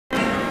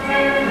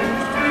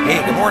Hey,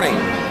 good morning.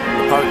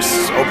 The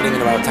park's opening in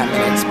about 10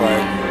 minutes, but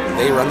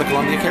they run the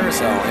Columbia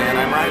Carousel, and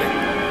I'm riding.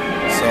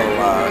 So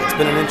it's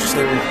been an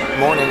interesting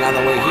morning on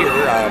the way here.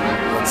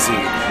 Let's see.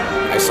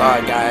 I saw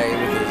a guy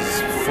with his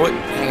foot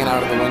hanging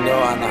out of the window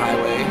on the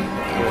highway.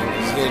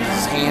 He had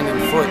his hand and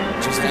foot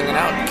just hanging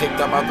out,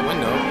 kicked up out the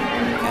window.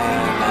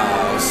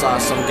 And I saw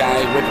some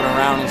guy whipping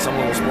around in some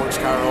little sports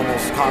car,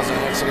 almost causing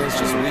accidents,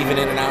 just weaving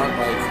in and out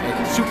like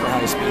super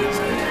high speeds.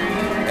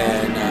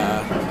 And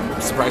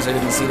I'm surprised I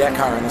didn't see that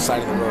car on the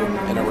side of the road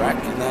in a wreck.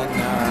 And then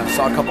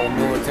saw a couple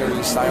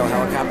military-style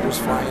helicopters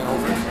flying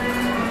over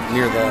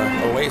near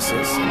the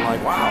Oasis. And I'm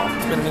like, wow,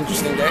 it's been an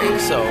interesting day.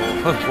 So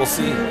we'll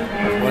see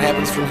what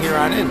happens from here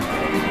on in.